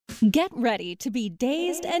Get ready to be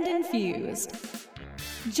dazed and infused.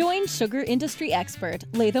 Join sugar industry expert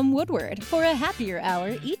Latham Woodward for a happier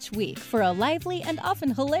hour each week for a lively and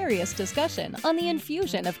often hilarious discussion on the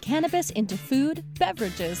infusion of cannabis into food,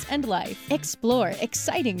 beverages, and life. Explore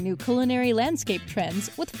exciting new culinary landscape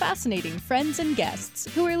trends with fascinating friends and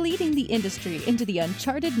guests who are leading the industry into the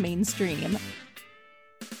uncharted mainstream.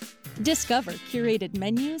 Discover curated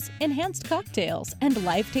menus, enhanced cocktails, and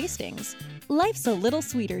live tastings. Life's a little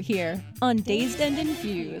sweeter here on Dazed and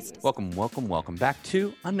Infused. Welcome back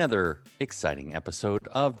to another exciting episode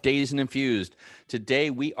of Dazed and Infused. Today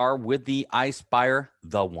we are with the iSpire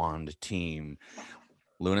The Wand team.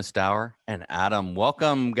 Luna Stour and Adam.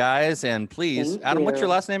 Welcome, guys. And please, Thank Adam, you. what's your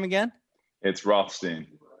last name again? It's Rothstein.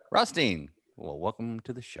 Rothstein. Well, welcome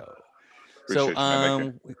to the show. Appreciate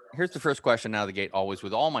you, Here's the first question out of the gate, always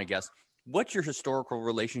with all my guests. What's your historical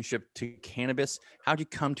relationship to cannabis? How'd you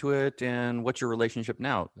come to it? And what's your relationship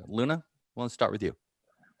now? Luna, let's start with you.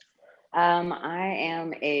 I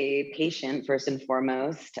am a patient first and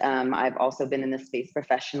foremost. I've also been in this space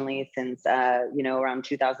professionally since, around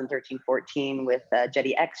 2013-14 with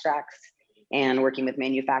Jetty Extracts and working with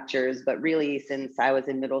manufacturers. But really, since I was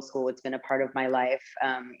in middle school, it's been a part of my life.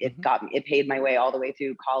 It paid my way all the way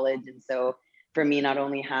through college. And so for me, not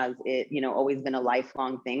only has it, always been a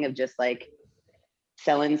lifelong thing of just like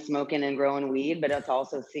selling, smoking, and growing weed, but it's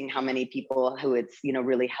also seeing how many people who it's,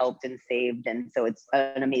 really helped and saved. And so it's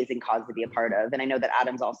an amazing cause to be a part of. And I know that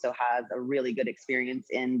Adams also has a really good experience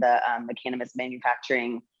in the cannabis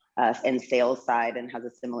manufacturing and sales side and has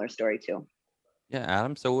a similar story too. Yeah,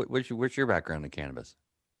 Adam. So what's your background in cannabis?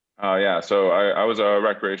 So I was a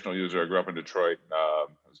recreational user. I grew up in Detroit.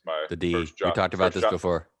 It was my The D. first job. We talked about this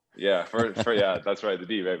before. Yeah, that's right. The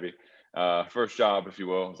D, baby. First job, if you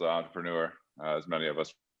will, as an entrepreneur, as many of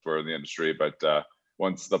us were in the industry. But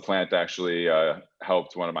once the plant actually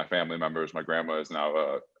helped one of my family members, my grandma is now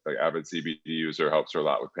an avid CBD user, helps her a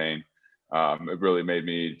lot with pain. It really made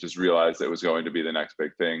me just realize it was going to be the next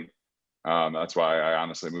big thing. That's why I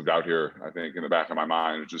honestly moved out here. I think in the back of my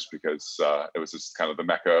mind, just because it was just kind of the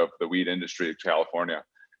mecca of the weed industry of California.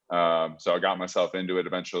 So I got myself into it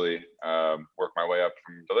eventually, worked my way up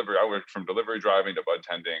from delivery. I worked from delivery driving to bud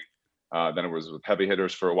tending. Then it was with heavy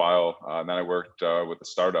hitters for a while. Then I worked with a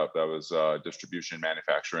startup that was distribution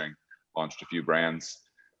manufacturing, launched a few brands.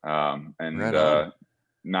 Now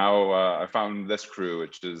I found this crew,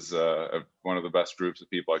 which is one of the best groups of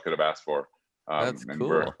people I could have asked for. That's and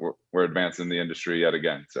cool. We're advancing the industry yet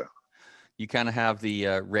again. So you kind of have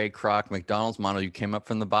the Ray Kroc McDonald's model. You came up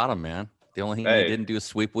from the bottom, man. The only thing you didn't do is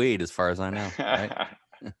sweep weed, as far as I know. Right?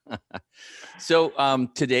 So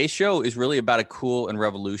today's show is really about a cool and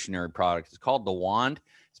revolutionary product. It's called The Wand.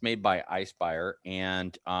 It's made by iSpire,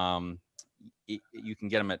 and you can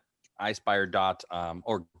get them at iSpire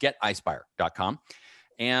or getispire.com.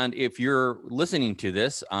 And if you're listening to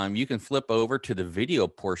this, you can flip over to the video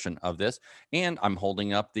portion of this. And I'm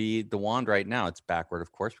holding up the wand right now. It's backward,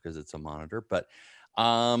 of course, because it's a monitor, but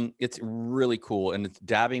it's really cool, and it's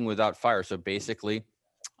dabbing without fire. So basically,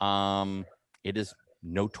 it is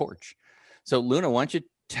no torch. So Luna, why don't you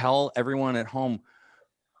tell everyone at home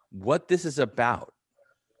what this is about,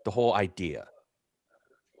 the whole idea?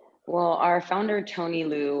 Well, our founder, Tony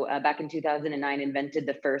Liu, back in 2009, invented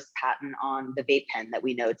the first patent on the vape pen that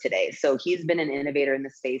we know today. So he's been an innovator in the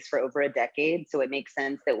space for over a decade. So it makes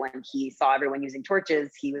sense that when he saw everyone using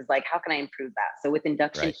torches, he was like, how can I improve that? So with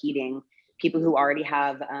induction heating, people who already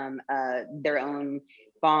have their own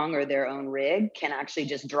bong or their own rig can actually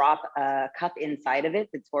just drop a cup inside of it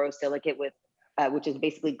that's borosilicate with which is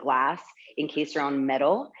basically glass encased around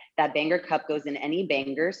metal. That banger cup goes in any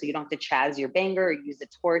banger, so you don't have to chaz your banger or use a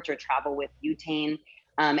torch or travel with butane.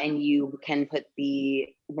 And you can put the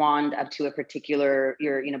wand up to a particular,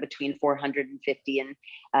 between 450 and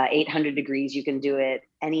 800 degrees. You can do it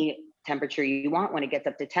any temperature you want. When it gets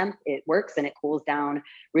up to temp, it works and it cools down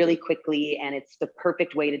really quickly. And it's the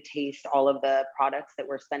perfect way to taste all of the products that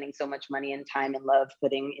we're spending so much money and time and love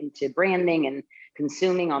putting into branding and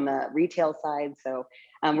consuming on the retail side. So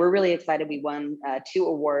we're really excited. We won 2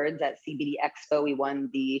 awards at CBD Expo. We won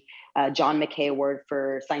the John Mackay Award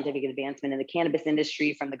for Scientific Advancement in the Cannabis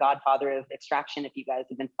Industry from the godfather of extraction. If you guys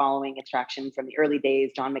have been following extraction from the early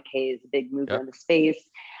days, John Mackay is a big mover in the space.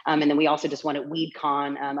 And then we also just won at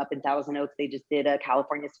WeedCon up in Thousand Oaks. They just did a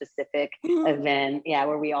California specific event,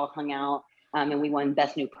 where we all hung out. And we won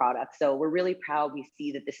Best New Product. So we're really proud. We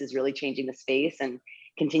see that this is really changing the space and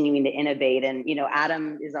continuing to innovate. And,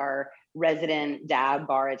 Adam is our resident dab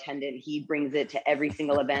bar attendant. He brings it to every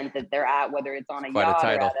single event that they're at, whether it's on a Quite a yacht or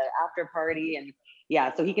title. at an after party. And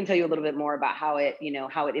Yeah, so he can tell you a little bit more about how it,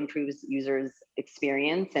 how it improves users'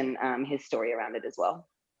 experience and his story around it as well.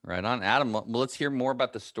 Right on, Adam. Well, let's hear more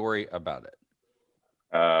about the story about it.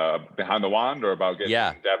 Behind the wand, or about getting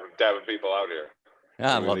dabbing people out here?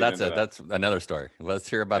 Yeah, well, that's another story. Let's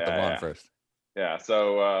hear about the wand first. Yeah,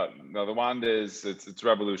 so no, the wand it's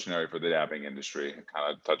revolutionary for the dabbing industry.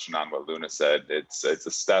 Kind of touching on what Luna said, it's a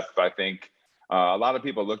step. I think a lot of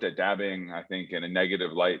people looked at dabbing, I think, in a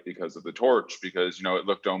negative light because of the torch, because it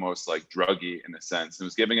looked almost like druggy in a sense. It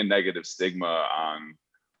was giving a negative stigma on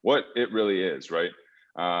what it really is, right?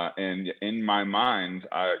 And in my mind,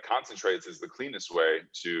 concentrates is the cleanest way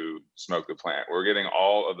to smoke the plant. We're getting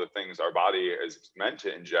all of the things our body is meant to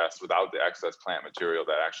ingest without the excess plant material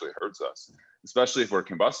that actually hurts us, especially if we're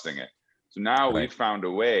combusting it. So now we've found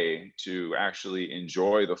a way to actually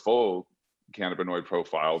enjoy the full cannabinoid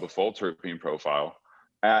profile, the full terpene profile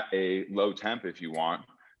at a low temp if you want.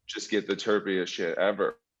 Just get the terpiest shit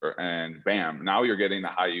ever, and bam, now you're getting the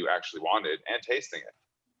high you actually wanted and tasting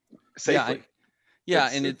it safely. Yeah,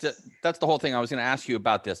 and that's the whole thing. I was going to ask you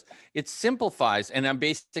about this. It simplifies, and I'm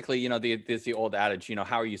basically, there's the old adage,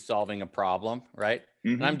 how are you solving a problem, right?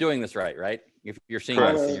 Mm-hmm. And I'm doing this right? If you're seeing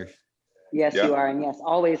this, yes, you are, and yes,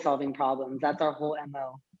 always solving problems. That's our whole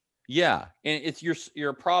MO. Yeah, and it's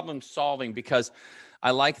your problem solving, because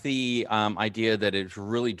I like the idea that it's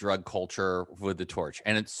really drug culture with the torch,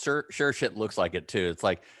 and it's sure shit looks like it too. It's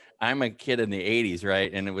like, I'm a kid in the 80s,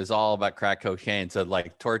 right? And it was all about crack cocaine. So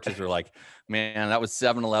like torches were like, man, that was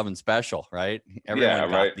 7-Eleven special, right?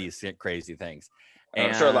 Everyone got these crazy things. And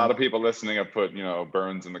I'm sure a lot of people listening have put,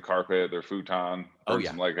 burns in the carpet, their futon,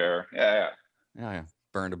 some leg hair. Yeah.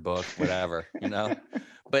 Burned a book, whatever,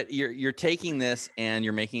 But you're taking this and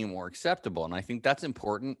you're making it more acceptable. And I think that's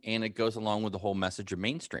important. And it goes along with the whole message of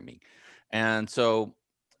mainstreaming. And so,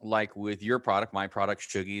 like with your product, my product,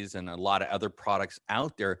 Shoogies, and a lot of other products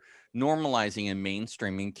out there, normalizing and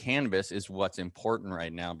mainstreaming cannabis is what's important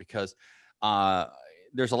right now, because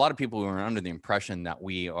there's a lot of people who are under the impression that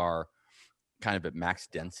we are kind of at max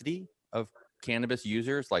density of cannabis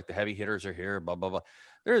users, like the heavy hitters are here, blah, blah, blah.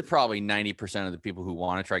 There's probably 90% of the people who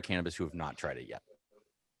want to try cannabis who have not tried it yet.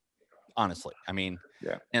 Honestly, I mean,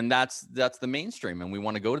 and that's the mainstream, and we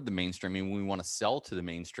want to go to the mainstream, and we want to sell to the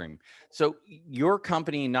mainstream. So your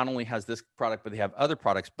company not only has this product, but they have other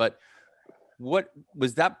products. But what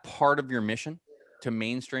was that part of your mission, to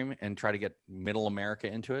mainstream and try to get middle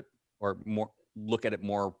America into it, or more look at it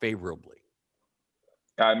more favorably?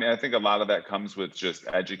 I mean, I think a lot of that comes with just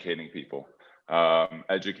educating people.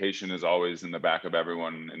 Education is always in the back of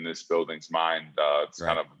everyone in this building's mind. It's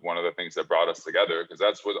kind of one of the things that brought us together, because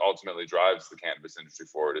that's what ultimately drives the cannabis industry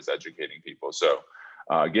forward, is educating people. So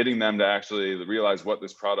getting them to actually realize what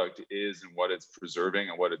this product is and what it's preserving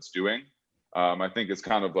and what it's doing, I think is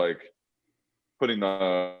kind of like putting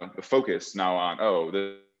the focus now on,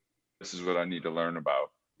 this is what I need to learn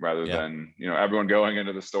about, rather than, everyone going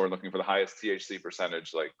into the store looking for the highest THC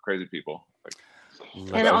percentage like crazy people.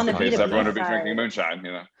 And on the B2B everyone would be side, drinking moonshine,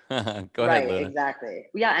 Go ahead, right, Luna. Exactly.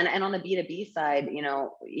 Yeah, and on the B2B side,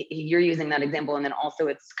 you're using that example, and then also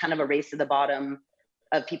it's kind of a race to the bottom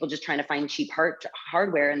of people just trying to find cheap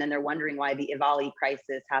hardware, and then they're wondering why the EVALI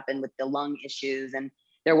crisis happened with the lung issues, and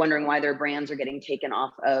they're wondering why their brands are getting taken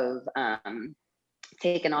off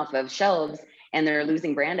of shelves, and they're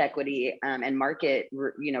losing brand equity and market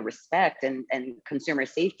respect and consumer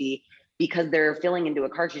safety, because they're filling into a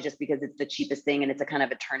cartridge just because it's the cheapest thing, and it's a kind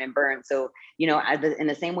of a turn and burn. So, in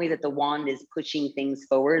the same way that the wand is pushing things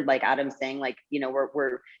forward, like Adam's saying, like,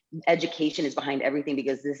 we're education is behind everything,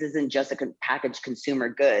 because this isn't just a packaged consumer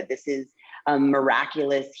good. This is a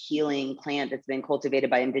miraculous healing plant that's been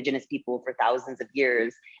cultivated by indigenous people for thousands of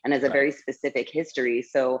years and has a very specific history.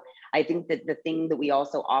 So I think that the thing that we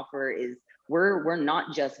also offer is we're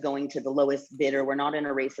not just going to the lowest bidder. We're not in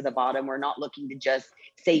a race to the bottom. We're not looking to just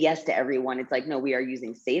say yes to everyone. It's like, no, we are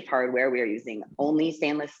using safe hardware. We are using only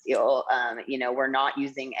stainless steel. We're not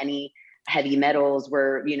using any heavy metals.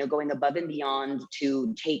 We're, going above and beyond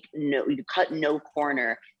to cut no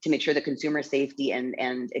corner to make sure the consumer safety and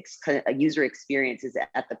user experience is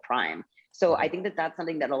at the prime. So I think that that's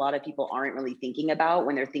something that a lot of people aren't really thinking about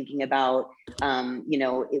when they're thinking about,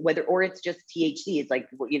 whether, or it's just THC. It's like,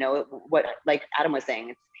 what, like Adam was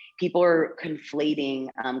saying, it's people are conflating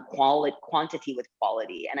quantity with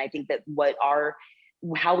quality. And I think that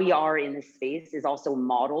how we are in this space is also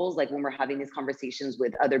models. Like when we're having these conversations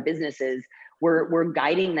with other businesses, we're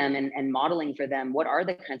guiding them and modeling for them what are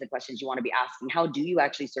the kinds of questions you want to be asking. How do you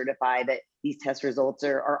actually certify that these test results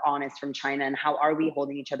are honest from China? And how are we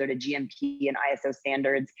holding each other to GMP and ISO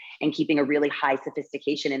standards and keeping a really high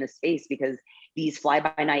sophistication in the space? Because these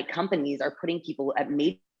fly-by-night companies are putting people at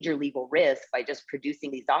major legal risk by just producing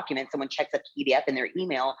these documents. Someone checks a PDF in their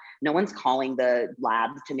email. No one's calling the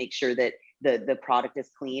labs to make sure that the product is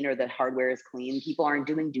clean or the hardware is clean. People aren't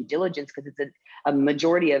doing due diligence because it's a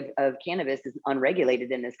majority of cannabis is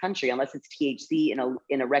unregulated in this country. Unless it's THC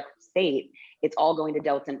in a rec state, it's all going to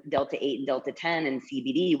Delta 8 and Delta 10 and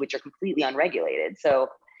CBD, which are completely unregulated. So,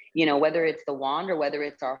 you know, whether it's the wand or whether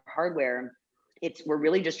it's our hardware, we're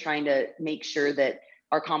really just trying to make sure that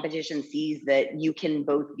our competition sees that you can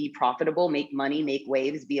both be profitable, make money, make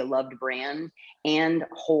waves, be a loved brand, and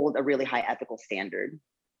hold a really high ethical standard.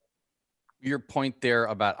 Your point there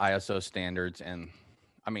about ISO standards, and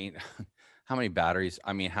I mean, how many batteries?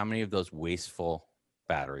 I mean, how many of those wasteful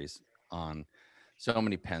batteries on so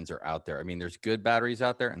many pens are out there? I mean, there's good batteries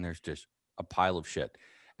out there, and there's just a pile of shit.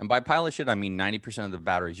 And by pile of shit, I mean 90% of the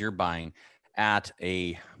batteries you're buying at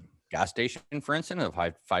a gas station, for instance, of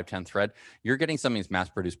 510 thread, you're getting something that's mass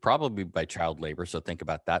produced probably by child labor. So think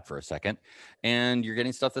about that for a second. And you're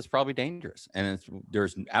getting stuff that's probably dangerous. And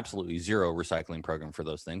there's absolutely zero recycling program for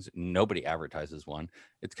those things. Nobody advertises one.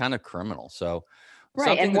 It's kind of criminal. So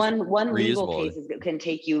right. And one legal case can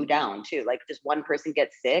take you down too. Like just one person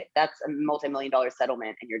gets sick, that's a multi-million-dollar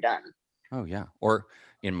settlement and you're done. Oh yeah. Or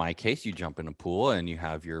in my case, you jump in a pool and you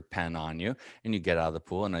have your pen on you and you get out of the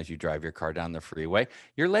pool. And as you drive your car down the freeway,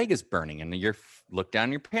 your leg is burning and you look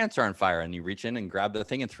down, your pants are on fire and you reach in and grab the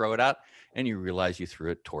thing and throw it out and you realize you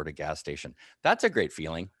threw it toward a gas station. That's a great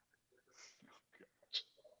feeling.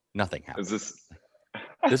 Nothing happens.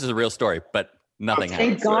 This is a real story, but nothing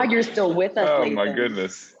happens. Thank God you're still with us. Oh my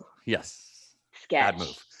goodness. Yes. Sketch. Bad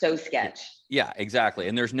move. So sketch. Yeah, exactly.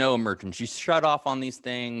 And there's no emergency shut off on these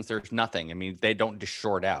things. There's nothing. I mean, they don't just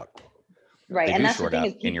short out. Right. And that's the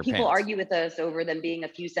thing is people argue with us over them being a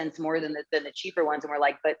few cents more than the cheaper ones. And we're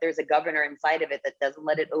like, but there's a governor inside of it that doesn't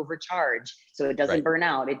let it overcharge. So it doesn't burn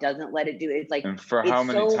out. It doesn't let it do it. It's like, and for how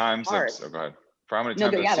many times I've seen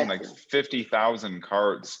like 50,000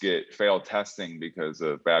 cards get failed testing because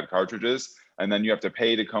of bad cartridges. And then you have to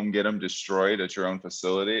pay to come get them destroyed at your own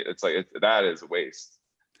facility. It's like, that is a waste.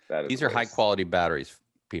 These are high quality batteries,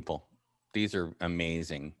 people. These are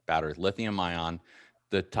amazing batteries, lithium ion,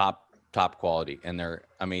 the top quality, and they're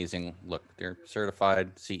amazing. Look, they're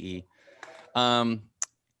certified CE.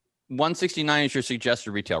 169 is your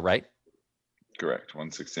suggested retail, right? Correct.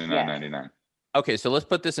 169.99. Okay, so let's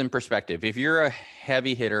put this in perspective. If you're a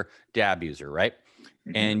heavy hitter dab user, right?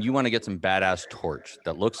 Mm-hmm. And you want to get some badass torch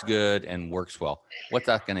that looks good and works well, what's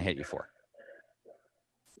that going to hit you for?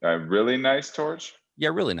 A really nice torch? Yeah,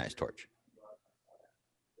 really nice torch.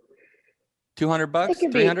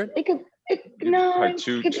 $200, 300? No, like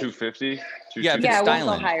 250. Yeah, if it's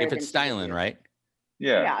styling. If it's styling, right?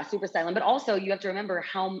 Yeah, super styling. But also, you have to remember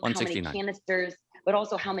how many canisters. But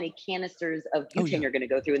also, how many canisters of butane you're going to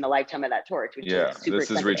go through in the lifetime of that torch? Which is super this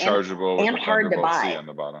expensive is rechargeable and hard to buy. On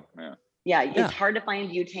the bottom. Yeah, it's hard to find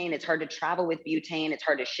butane. It's hard to travel with butane. It's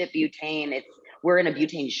hard to ship butane. We're in a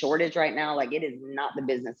butane shortage right now. Like it is not the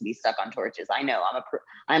business to be stuck on torches. I know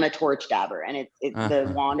I'm a torch dabber, and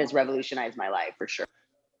the wand has revolutionized my life for sure.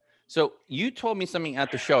 So you told me something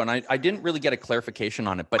at the show, and I didn't really get a clarification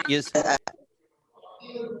on it. But is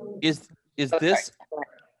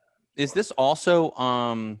this also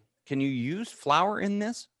can you use flour in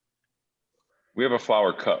this? We have a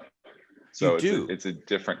flour cup. So it's a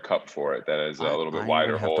different cup for it that is a little bit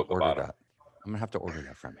wider hole at the bottom. I'm gonna have to order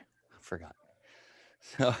that from you. I forgot.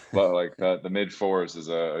 So, but like the mid 4s is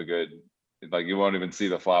a good, like you won't even see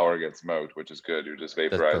the flour get smoked, which is good. You're just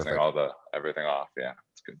vaporizing everything off. Yeah,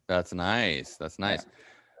 it's good. That's nice. That's nice.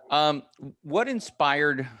 Yeah. What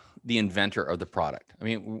inspired the inventor of the product? I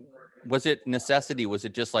mean, was it necessity? Was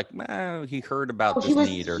it just like he heard about this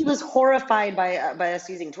need? Or he was horrified by us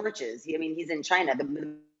using torches. He's in China.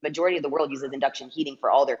 The majority of the world uses induction heating for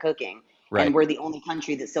all their cooking. Right. And we're the only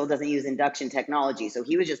country that still doesn't use induction technology. So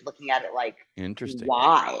he was just looking at it like, interesting.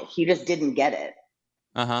 Why? He just didn't get it.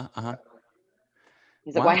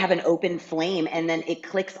 He's like, why have an open flame? And then it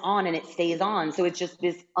clicks on and it stays on. So it's just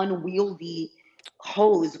this unwieldy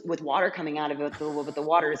hose with water coming out of it, but the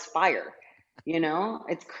water is fire.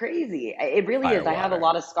 It's crazy. It really is. I have a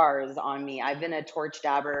lot of scars on me. I've been a torch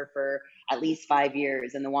dabber for at least 5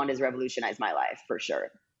 years, and the wand has revolutionized my life for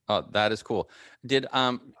sure. Oh, that is cool.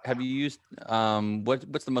 Have you used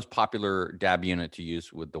what's the most popular dab unit to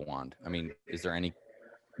use with the wand? I mean, is there any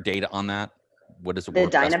data on that? What does it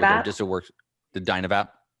work best with? Just it works. The Dynavap.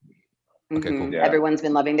 Okay, cool. Yeah. Everyone's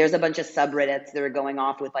been loving. There's a bunch of subreddits that are going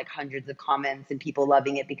off with like hundreds of comments and people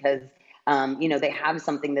loving it because they have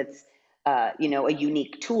something that's a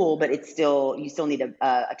unique tool, but you still need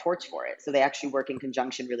a torch for it. So they actually work in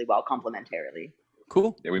conjunction really well, complementarily.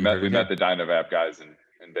 Cool. Yeah, we met the Dynavap guys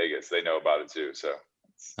in Vegas. They know about it too. So.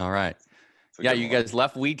 All right. Yeah, you guys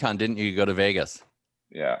left WeedCon, didn't you? You go to Vegas.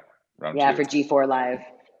 Yeah. For G4 Live.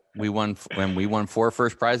 We won 4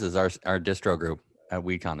 first prizes. Our distro group at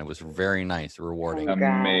WeedCon. It was very nice, rewarding.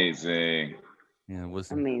 Amazing. Yeah, it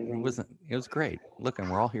was amazing. It was great. Look,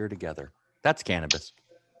 and we're all here together. That's cannabis.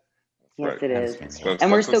 Yes, it is.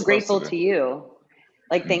 And we're so grateful to you.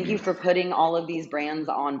 Like, thank you for putting all of these brands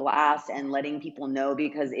on blast and letting people know,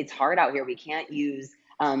 because it's hard out here. We can't use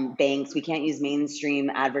banks. We can't use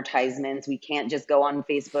mainstream advertisements. We can't just go on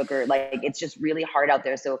Facebook it's just really hard out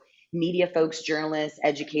there. So media folks, journalists,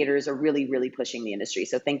 educators are really, really pushing the industry.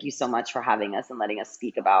 So thank you so much for having us and letting us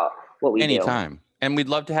speak about what we do. Anytime. And we'd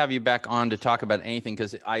love to have you back on to talk about anything,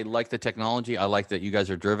 because I like the technology. I like that you guys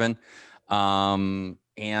are driven. And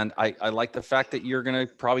I like the fact that you're going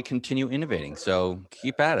to probably continue innovating. So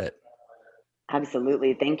keep at it.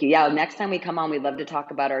 Absolutely. Thank you. Yeah. Next time we come on, we'd love to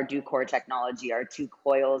talk about our DoCore technology, our 2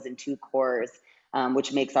 coils and 2 cores,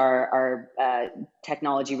 which makes our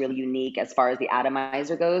technology really unique as far as the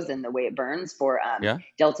atomizer goes and the way it burns for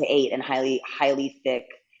Delta 8 and highly thick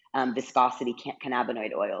viscosity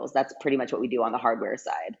cannabinoid oils. That's pretty much what we do on the hardware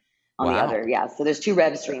side. On the other, so there's 2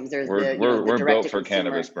 rev streams. There's we're built for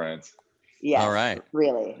cannabis brands. Yes. All right.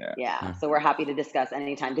 Really. Yeah. So we're happy to discuss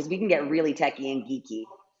anytime, because we can get really techie and geeky.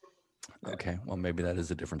 Okay. Well, maybe that is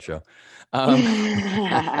a different show.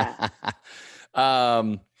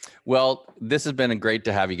 Well, this has been great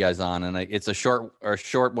to have you guys on, and it's a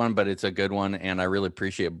short one, but it's a good one. And I really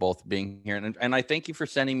appreciate both being here. And I thank you for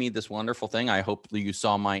sending me this wonderful thing. I hope you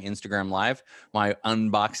saw my Instagram live, my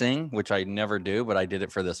unboxing, which I never do, but I did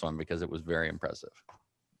it for this one because it was very impressive.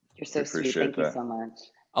 You're so sweet. Thank you so much.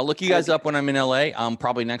 I'll look you guys up when I'm in LA,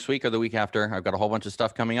 probably next week or the week after. I've got a whole bunch of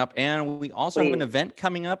stuff coming up. And we also have an event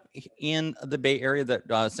coming up in the Bay Area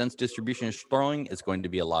that Sense Distribution is throwing. It's going to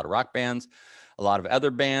be a lot of rock bands, a lot of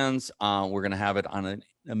other bands. We're going to have it on an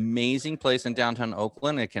amazing place in downtown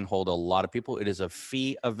Oakland. It can hold a lot of people. It is a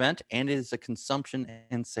fee event, and it is a consumption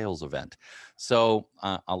and sales event. So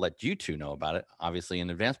I'll let you 2 know about it, obviously, in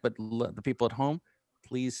advance. But the people at home,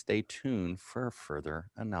 please stay tuned for further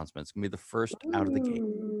announcements. It's going to be the first out of the gate.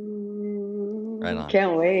 Right on.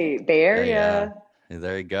 Can't wait. Bay Area.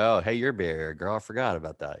 There you go. Hey, you're Bay Area, girl. I forgot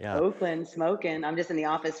about that. Yeah. Oakland, smoking. I'm just in the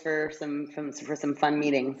office for some fun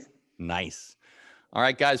meetings. Nice. All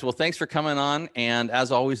right, guys. Well, thanks for coming on. And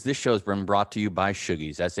as always, this show has been brought to you by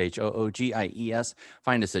Shoogies, SHOOGIES.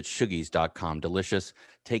 Find us at shoogies.com. Delicious.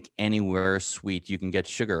 Take anywhere sweet. You can get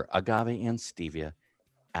sugar, agave, and stevia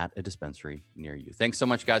at a dispensary near you. Thanks so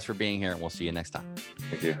much, guys, for being here, and we'll see you next time.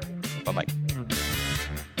 Thank you. Bye-bye.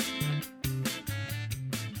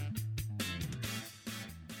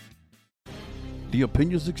 The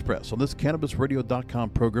opinions expressed on this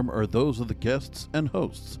CannabisRadio.com program are those of the guests and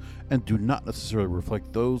hosts and do not necessarily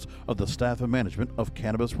reflect those of the staff and management of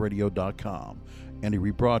CannabisRadio.com. Any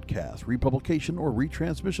rebroadcast, republication, or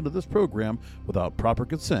retransmission of this program without proper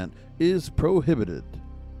consent is prohibited.